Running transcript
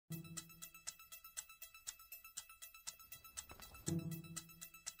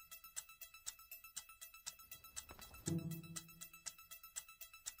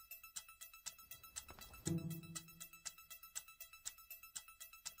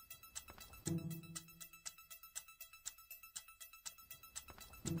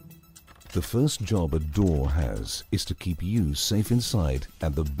The first job a door has is to keep you safe inside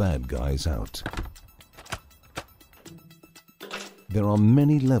and the bad guys out. There are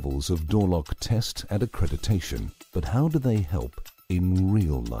many levels of door lock test and accreditation, but how do they help in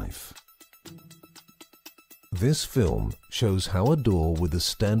real life? This film shows how a door with a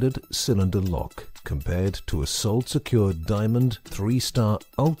standard cylinder lock compared to a salt-secure diamond 3-star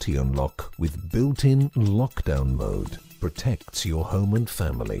Ultion lock with built-in lockdown mode protects your home and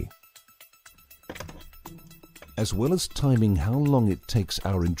family. As well as timing how long it takes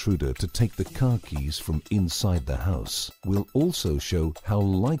our intruder to take the car keys from inside the house, we'll also show how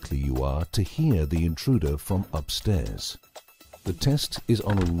likely you are to hear the intruder from upstairs. The test is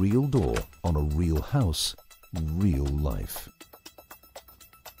on a real door, on a real house, real life.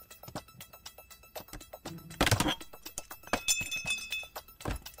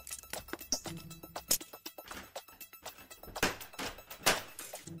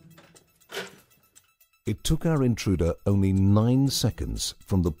 It took our intruder only 9 seconds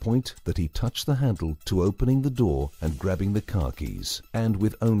from the point that he touched the handle to opening the door and grabbing the car keys, and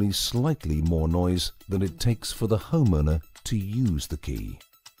with only slightly more noise than it takes for the homeowner to use the key.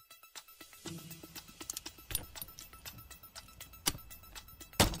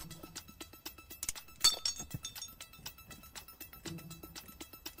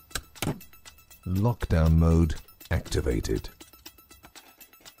 Lockdown mode activated.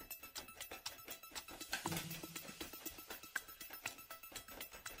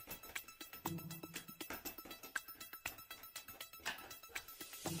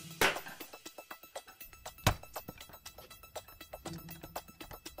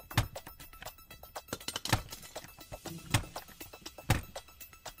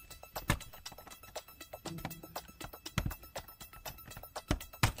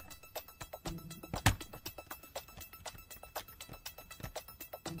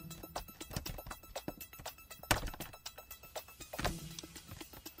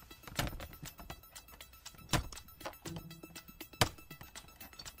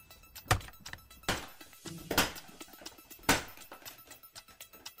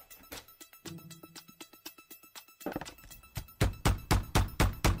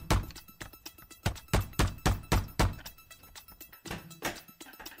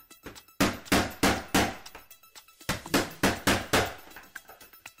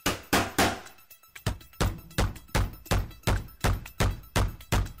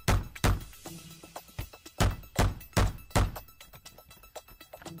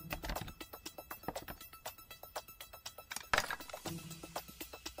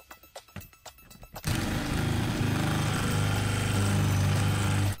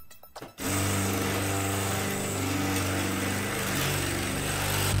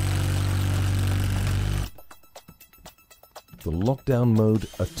 The lockdown mode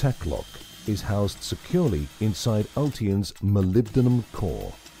attack lock is housed securely inside Ultion's molybdenum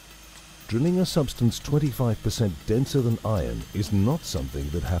core. Drilling a substance 25% denser than iron is not something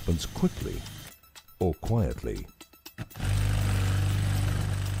that happens quickly or quietly.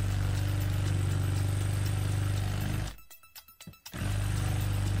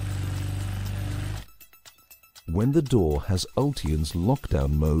 When the door has Ultion's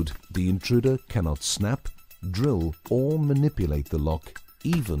lockdown mode, the intruder cannot snap, drill or manipulate the lock,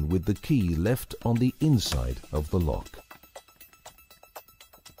 even with the key left on the inside of the lock.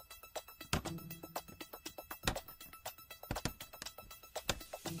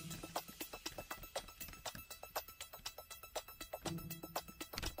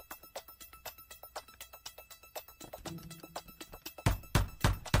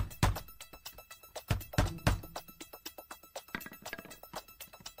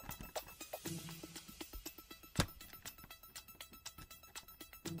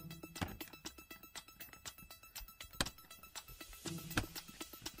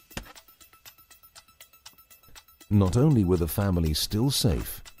 Not only were the family still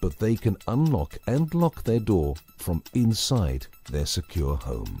safe, but they can unlock and lock their door from inside their secure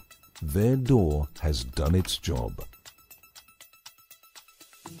home. Their door has done its job.